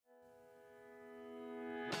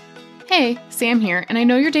Hey, Sam here, and I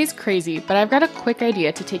know your day's crazy, but I've got a quick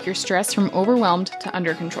idea to take your stress from overwhelmed to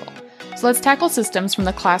under control. So let's tackle systems from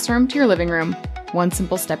the classroom to your living room, one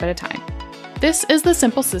simple step at a time. This is the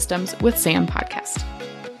Simple Systems with Sam podcast.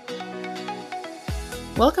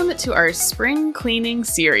 Welcome to our spring cleaning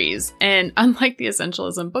series, and unlike the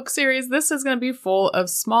Essentialism book series, this is going to be full of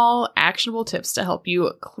small, actionable tips to help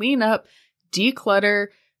you clean up, declutter,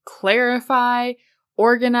 clarify,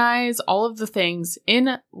 organize, all of the things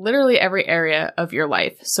in literally every area of your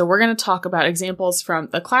life. So we're going to talk about examples from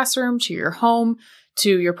the classroom to your home,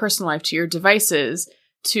 to your personal life, to your devices,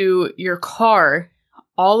 to your car.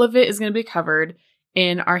 All of it is going to be covered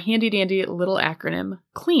in our handy dandy little acronym,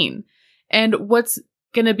 CLEAN. And what's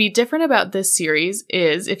going to be different about this series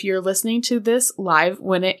is if you're listening to this live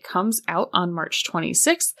when it comes out on March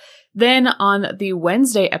 26th, then on the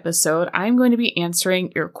Wednesday episode, I'm going to be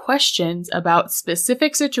answering your questions about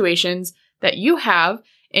specific situations that you have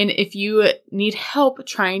and if you need help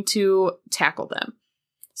trying to tackle them.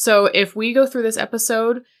 So if we go through this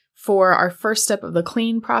episode for our first step of the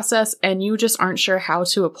clean process and you just aren't sure how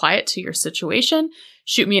to apply it to your situation,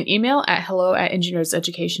 shoot me an email at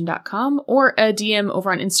hello@engineerseducation.com or a DM over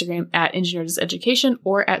on Instagram at engineerseducation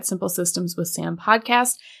or at Simple Systems with Sam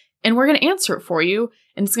podcast. And we're going to answer it for you.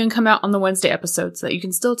 And it's going to come out on the Wednesday episode so that you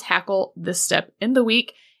can still tackle this step in the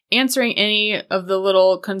week, answering any of the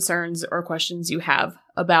little concerns or questions you have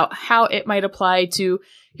about how it might apply to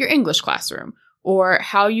your English classroom or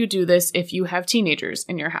how you do this if you have teenagers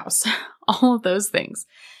in your house, all of those things.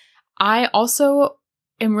 I also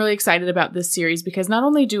am really excited about this series because not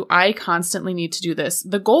only do I constantly need to do this,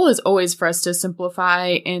 the goal is always for us to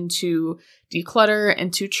simplify and to declutter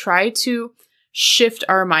and to try to shift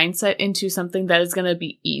our mindset into something that is going to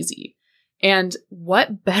be easy. And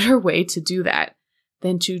what better way to do that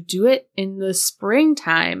than to do it in the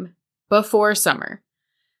springtime before summer?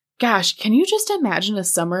 Gosh, can you just imagine a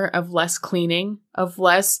summer of less cleaning, of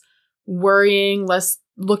less worrying, less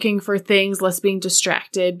looking for things, less being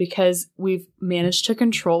distracted because we've managed to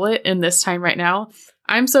control it in this time right now?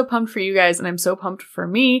 I'm so pumped for you guys and I'm so pumped for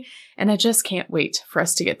me, and I just can't wait for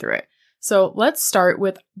us to get through it. So let's start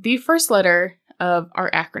with the first letter of our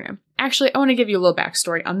acronym. Actually, I want to give you a little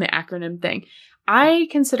backstory on the acronym thing. I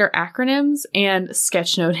consider acronyms and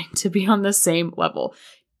sketchnoting to be on the same level.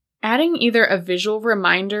 Adding either a visual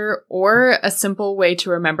reminder or a simple way to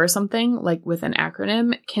remember something, like with an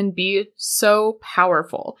acronym, can be so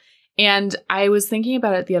powerful. And I was thinking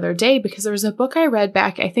about it the other day because there was a book I read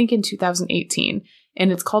back, I think in 2018,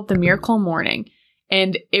 and it's called The Miracle Morning.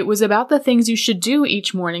 And it was about the things you should do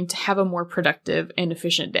each morning to have a more productive and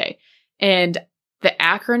efficient day. And the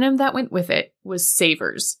acronym that went with it was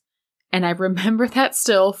SAVERS. And I remember that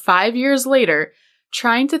still 5 years later,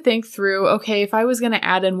 trying to think through, okay, if I was going to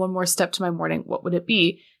add in one more step to my morning, what would it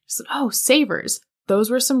be? I said, oh, SAVERS.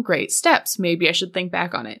 Those were some great steps. Maybe I should think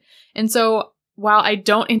back on it. And so while I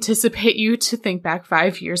don't anticipate you to think back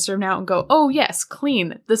 5 years from now and go, oh yes,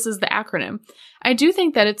 clean, this is the acronym, I do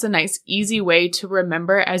think that it's a nice, easy way to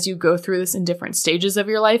remember as you go through this in different stages of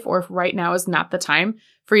your life, or if right now is not the time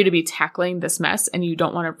for you to be tackling this mess and you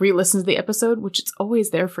don't want to re-listen to the episode, which it's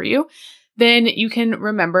always there for you, then you can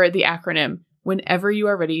remember the acronym whenever you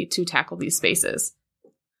are ready to tackle these spaces.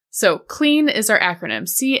 So CLEAN is our acronym,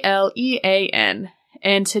 CLEAN,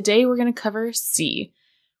 and today we're going to cover C.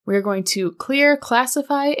 We're going to clear,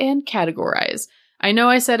 classify, and categorize. I know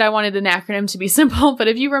I said I wanted an acronym to be simple, but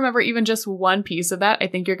if you remember even just one piece of that, I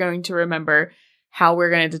think you're going to remember how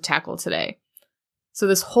we're going to tackle today. So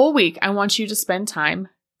this whole week, I want you to spend time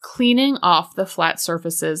cleaning off the flat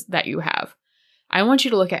surfaces that you have. I want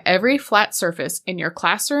you to look at every flat surface in your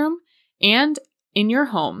classroom and in your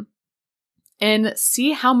home and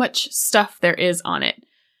see how much stuff there is on it.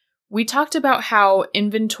 We talked about how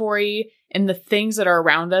inventory and the things that are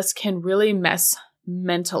around us can really mess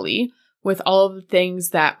mentally with all of the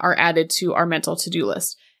things that are added to our mental to-do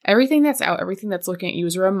list. Everything that's out, everything that's looking at you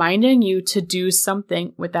is reminding you to do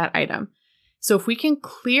something with that item. So if we can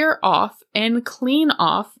clear off and clean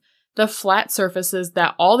off the flat surfaces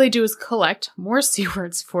that all they do is collect more C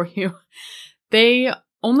words for you, they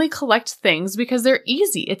only collect things because they're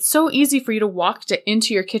easy. It's so easy for you to walk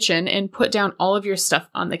into your kitchen and put down all of your stuff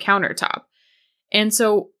on the countertop. And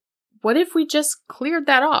so what if we just cleared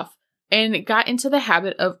that off and got into the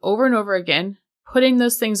habit of over and over again putting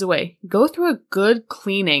those things away? Go through a good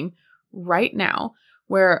cleaning right now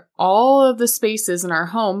where all of the spaces in our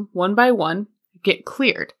home, one by one, get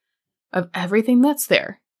cleared of everything that's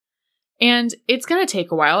there. And it's going to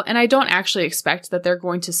take a while, and I don't actually expect that they're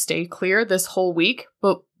going to stay clear this whole week,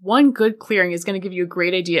 but one good clearing is going to give you a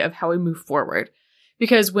great idea of how we move forward.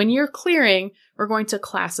 Because when you're clearing, we're going to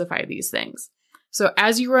classify these things. So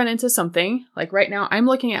as you run into something, like right now, I'm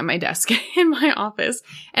looking at my desk in my office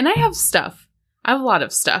and I have stuff. I have a lot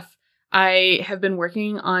of stuff. I have been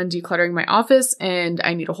working on decluttering my office and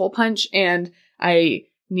I need a hole punch and I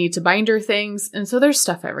need to binder things. And so there's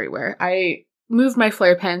stuff everywhere. I moved my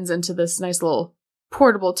flare pens into this nice little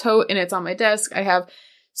portable tote and it's on my desk. I have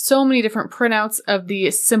so many different printouts of the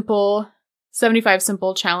 75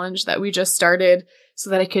 simple challenge that we just started so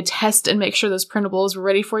that I could test and make sure those printables were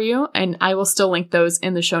ready for you. And I will still link those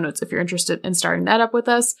in the show notes if you're interested in starting that up with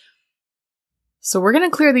us. So we're going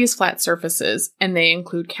to clear these flat surfaces, and they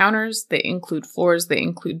include counters, they include floors, they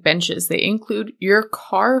include benches, they include your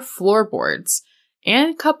car floorboards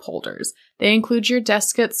and cup holders. They include your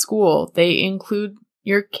desk at school. They include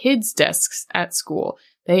your kids' desks at school.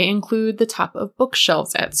 They include the top of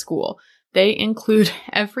bookshelves at school. They include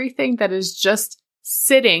everything that is just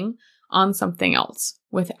sitting on something else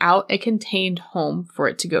without a contained home for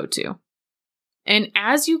it to go to. And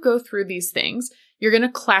as you go through these things, you're going to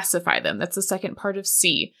classify them. That's the second part of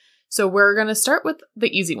C. So we're going to start with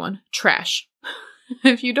the easy one, trash.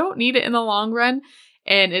 If you don't need it in the long run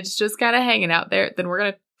and it's just kind of hanging out there, then we're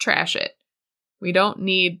going to trash it. We don't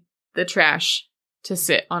need the trash to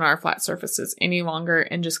sit on our flat surfaces any longer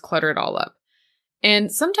and just clutter it all up.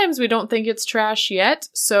 And sometimes we don't think it's trash yet.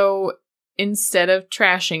 So instead of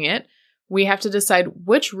trashing it, we have to decide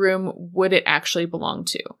which room would it actually belong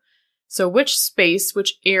to. So which space,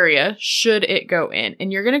 which area should it go in?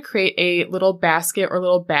 And you're going to create a little basket or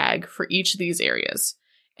little bag for each of these areas.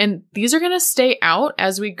 And these are going to stay out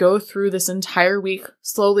as we go through this entire week,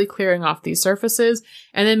 slowly clearing off these surfaces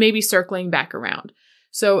and then maybe circling back around.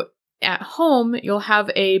 So at home, you'll have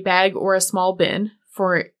a bag or a small bin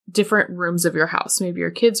for different rooms of your house. Maybe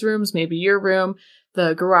your kids' rooms, maybe your room,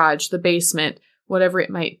 the garage, the basement, whatever it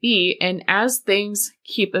might be. And as things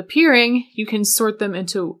keep appearing, you can sort them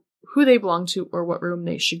into who they belong to or what room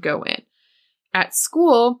they should go in. At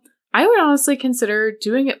school, I would honestly consider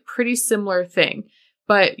doing a pretty similar thing,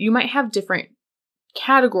 but you might have different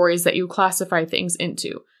categories that you classify things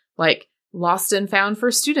into, like lost and found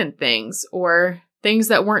for student things or things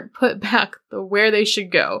that weren't put back where they should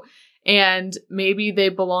go. And maybe they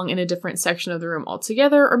belong in a different section of the room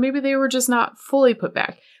altogether, or maybe they were just not fully put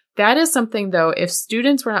back. That is something, though, if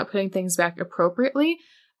students were not putting things back appropriately,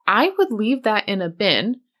 I would leave that in a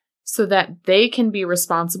bin so that they can be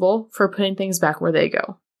responsible for putting things back where they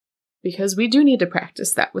go. Because we do need to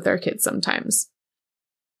practice that with our kids sometimes.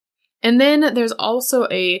 And then there's also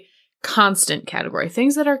a constant category,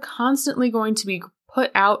 things that are constantly going to be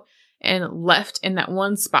put out and left in that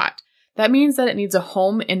one spot. That means that it needs a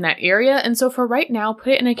home in that area. And so for right now, put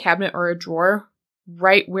it in a cabinet or a drawer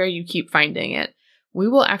right where you keep finding it. We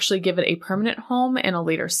will actually give it a permanent home in a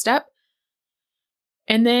later step.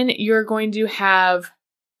 And then you're going to have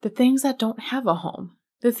the things that don't have a home.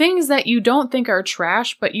 The things that you don't think are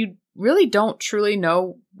trash, but you really don't truly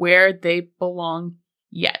know where they belong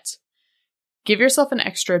yet. Give yourself an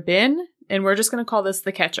extra bin, and we're just going to call this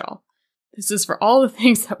the catch-all. This is for all the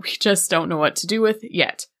things that we just don't know what to do with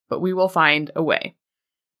yet, but we will find a way.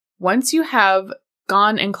 Once you have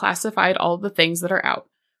gone and classified all the things that are out,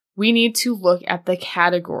 we need to look at the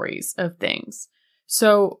categories of things.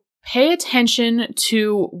 So pay attention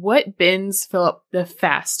to what bins fill up the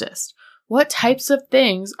fastest. What types of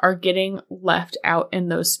things are getting left out in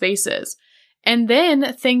those spaces? And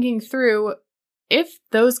then thinking through if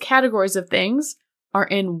those categories of things are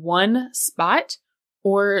in one spot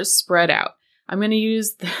or spread out. I'm going to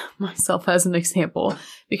use myself as an example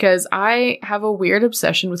because I have a weird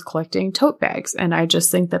obsession with collecting tote bags and I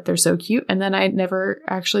just think that they're so cute and then I never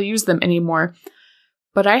actually use them anymore.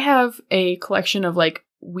 But I have a collection of like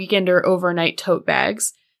weekend or overnight tote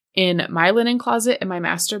bags in my linen closet in my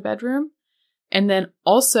master bedroom, and then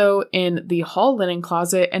also in the hall linen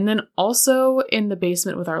closet, and then also in the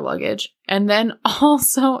basement with our luggage, and then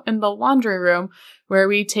also in the laundry room where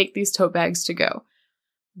we take these tote bags to go.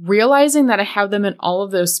 Realizing that I have them in all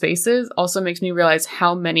of those spaces also makes me realize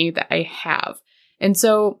how many that I have. And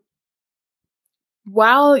so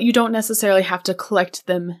while you don't necessarily have to collect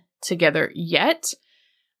them together yet,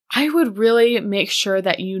 I would really make sure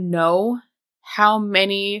that you know how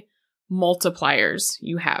many multipliers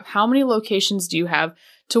you have. How many locations do you have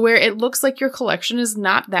to where it looks like your collection is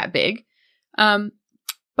not that big,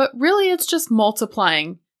 but really it's just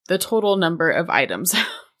multiplying the total number of items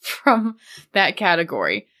from that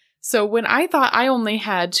category. So when I thought I only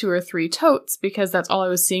had 2 or 3 totes because that's all I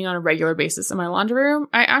was seeing on a regular basis in my laundry room,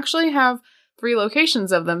 I actually have 3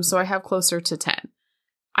 locations of them, so I have closer to 10.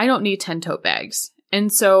 I don't need 10 tote bags.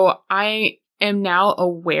 And so I am now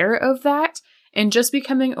aware of that, And just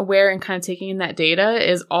becoming aware and kind of taking in that data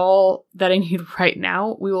is all that I need right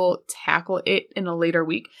now. We will tackle it in a later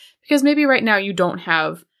week because maybe right now you don't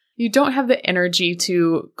have the energy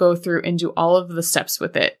to go through and do all of the steps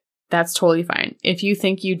with it. That's totally fine. If you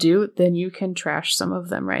think you do, then you can trash some of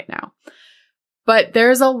them right now. But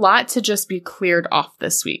there's a lot to just be cleared off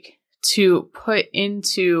this week, to put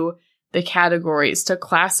into the categories, to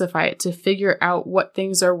classify it, to figure out what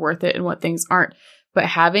things are worth it and what things aren't. But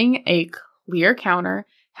having a clear counter,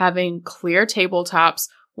 having clear tabletops,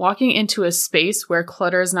 walking into a space where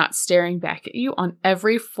clutter is not staring back at you on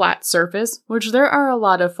every flat surface, which there are a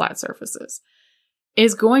lot of flat surfaces,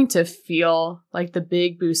 is going to feel like the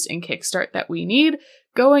big boost and kickstart that we need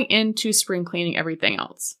going into spring cleaning everything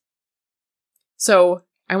else. So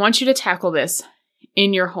I want you to tackle this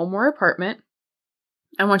in your home or apartment.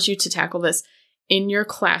 I want you to tackle this in your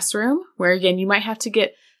classroom, where again, you might have to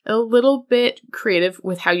get a little bit creative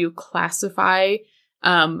with how you classify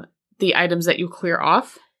the items that you clear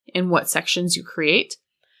off and what sections you create.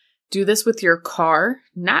 Do this with your car.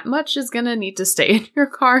 Not much is going to need to stay in your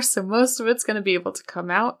car, so most of it's going to be able to come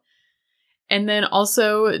out. And then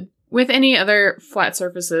also with any other flat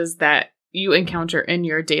surfaces that you encounter in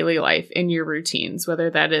your daily life, in your routines, whether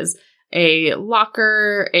that is a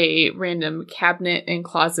locker, a random cabinet and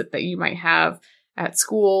closet that you might have at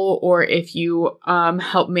school, or if you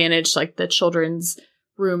help manage like the children's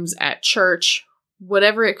rooms at church,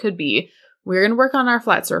 whatever it could be, we're going to work on our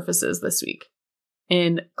flat surfaces this week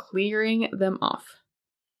and clearing them off.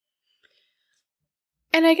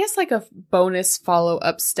 And I guess like a bonus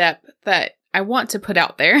follow-up step that I want to put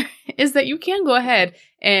out there is that you can go ahead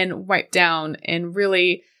and wipe down and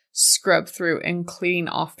really scrub through and clean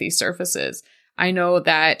off these surfaces. I know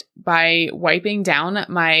that by wiping down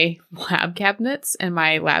my lab cabinets and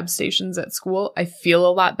my lab stations at school, I feel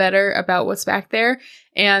a lot better about what's back there.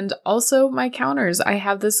 And also my counters. I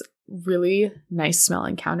have this really nice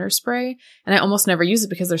smelling counter spray and I almost never use it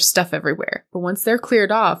because there's stuff everywhere. But once they're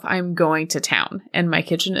cleared off, I'm going to town and my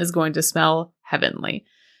kitchen is going to smell heavenly.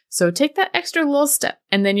 So take that extra little step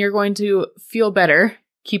and then you're going to feel better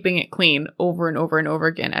keeping it clean over and over and over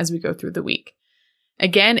again as we go through the week.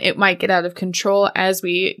 Again, it might get out of control as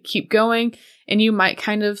we keep going and you might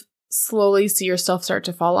kind of slowly see yourself start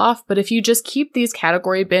to fall off. But if you just keep these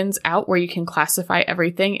category bins out where you can classify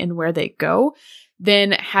everything and where they go,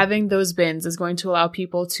 then having those bins is going to allow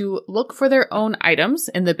people to look for their own items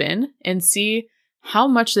in the bin and see how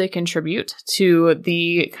much they contribute to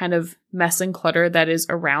the kind of mess and clutter that is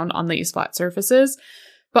around on these flat surfaces.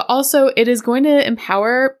 But also it is going to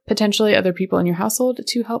empower potentially other people in your household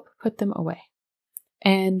to help put them away.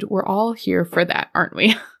 And we're all here for that, aren't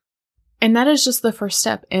we? And that is just the first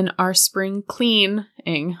step in our spring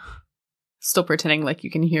cleaning. Still pretending like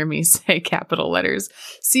you can hear me say capital letters.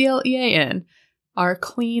 CLEAN, our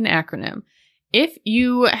clean acronym. If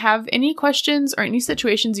you have any questions or any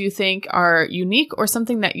situations you think are unique or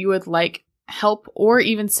something that you would like help or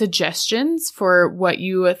even suggestions for what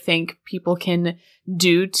you think people can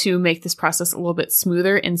do to make this process a little bit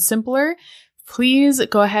smoother and simpler, please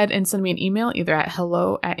go ahead and send me an email either at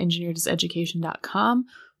hello@engineerdeducation.com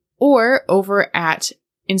or over at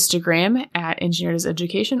Instagram at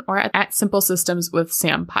engineerdeducation or at Simple Systems with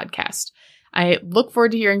Sam podcast. I look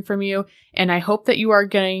forward to hearing from you, and I hope that you are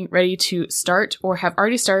getting ready to start or have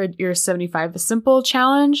already started your 75 Simple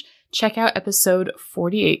Challenge. Check out episode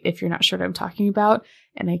 48 if you're not sure what I'm talking about,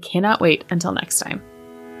 and I cannot wait until next time.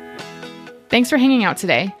 Thanks for hanging out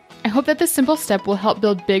today. I hope that this simple step will help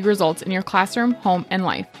build big results in your classroom, home, and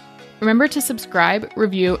life. Remember to subscribe,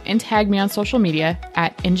 review, and tag me on social media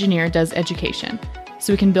at EngineerDoesEducation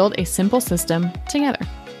so we can build a simple system together.